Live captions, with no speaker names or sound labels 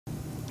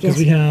because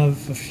we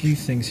have a few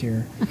things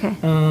here. Okay.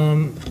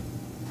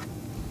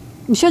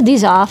 We showed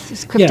these off.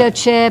 It's crypto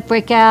chip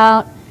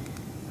breakout,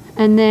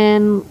 and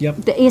then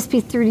the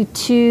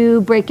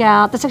ESP32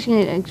 breakout. That's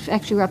actually going to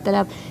actually wrap that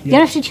up. The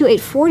NFC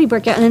 2840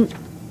 breakout, and then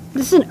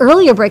this is an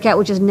earlier breakout,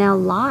 which is now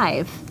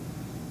live.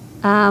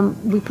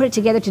 We put it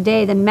together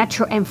today. The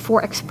Metro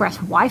M4 Express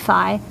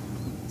Wi-Fi.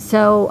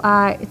 So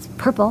it's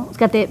purple. It's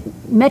got the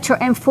Metro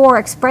M4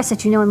 Express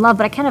that you know and love,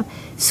 but I kind of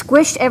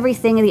squished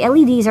everything, and the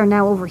LEDs are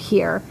now over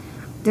here.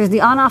 There's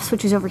the on-off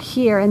switches over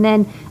here, and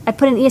then I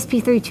put an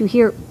ESP32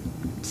 here.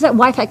 It's that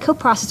Wi-Fi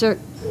coprocessor.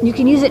 You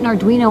can use it in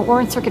Arduino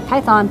or in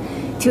CircuitPython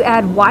to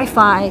add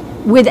Wi-Fi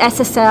with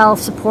SSL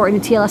support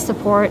and TLS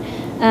support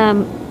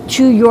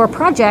to your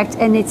project,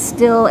 and it's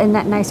still in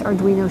that nice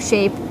Arduino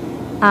shape.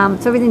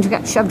 So everything just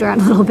got shoved around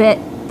a little bit,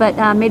 but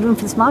made room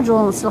for this module,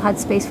 and it still had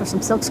space for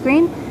some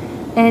silkscreen.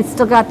 And it's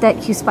still got that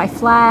QSPI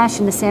flash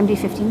and the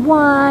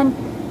SAMD51,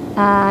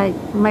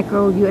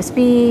 micro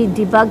USB,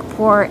 debug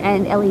port,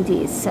 and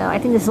LEDs. So I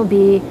think this will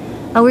be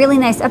a really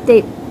nice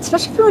update,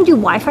 especially if you want to do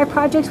Wi-Fi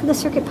projects with a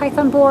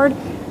CircuitPython board.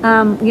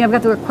 I've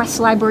got the request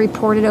library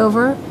ported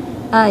over.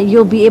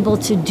 You'll be able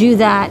to do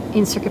that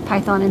in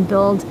CircuitPython and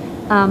build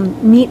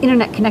neat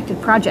internet-connected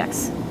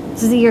projects.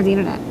 This is the year of the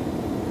internet.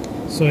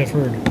 So I've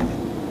heard.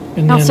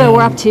 And also, then,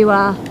 we're up to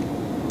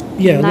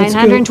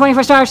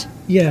 924 stars.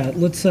 Yeah,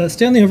 let's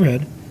stay on the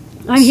overhead.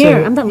 I'm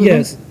here. I'm done moving.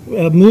 Yes,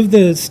 move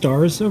the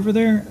stars over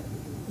there.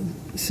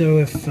 So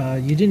if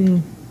you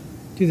didn't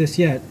do this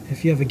yet,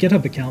 if you have a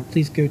GitHub account,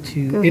 please go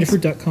to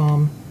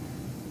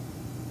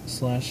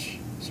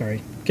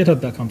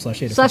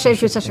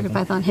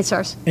GitHub.com/Adafruit/CircuitPython. Hit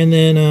stars. And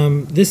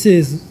then this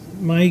is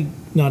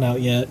not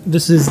out yet.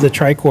 This is the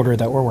tricorder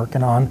that we're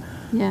working on.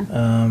 Yeah.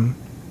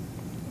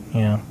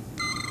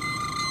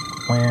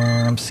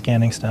 Where I'm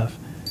scanning stuff.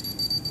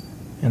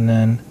 And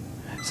then,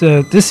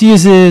 so this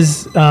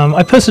uses,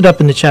 I posted up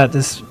in the chat,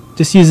 this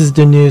uses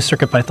the new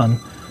CircuitPython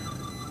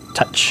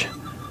Touch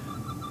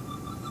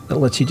that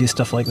lets you do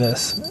stuff like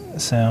this.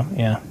 So,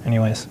 yeah,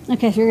 anyways.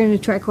 Okay, so you're going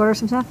to tricorder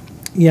some stuff?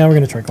 Yeah, we're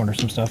going to tricorder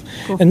some stuff.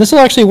 Cool. And this will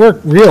actually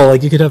work real,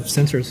 like you could have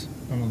sensors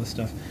on all this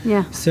stuff.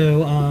 Yeah.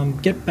 So,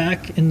 get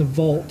back in the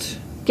vault.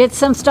 Get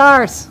some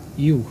stars.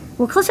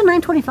 We're close to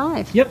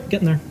 925. Yep,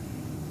 getting there.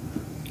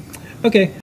 Okay.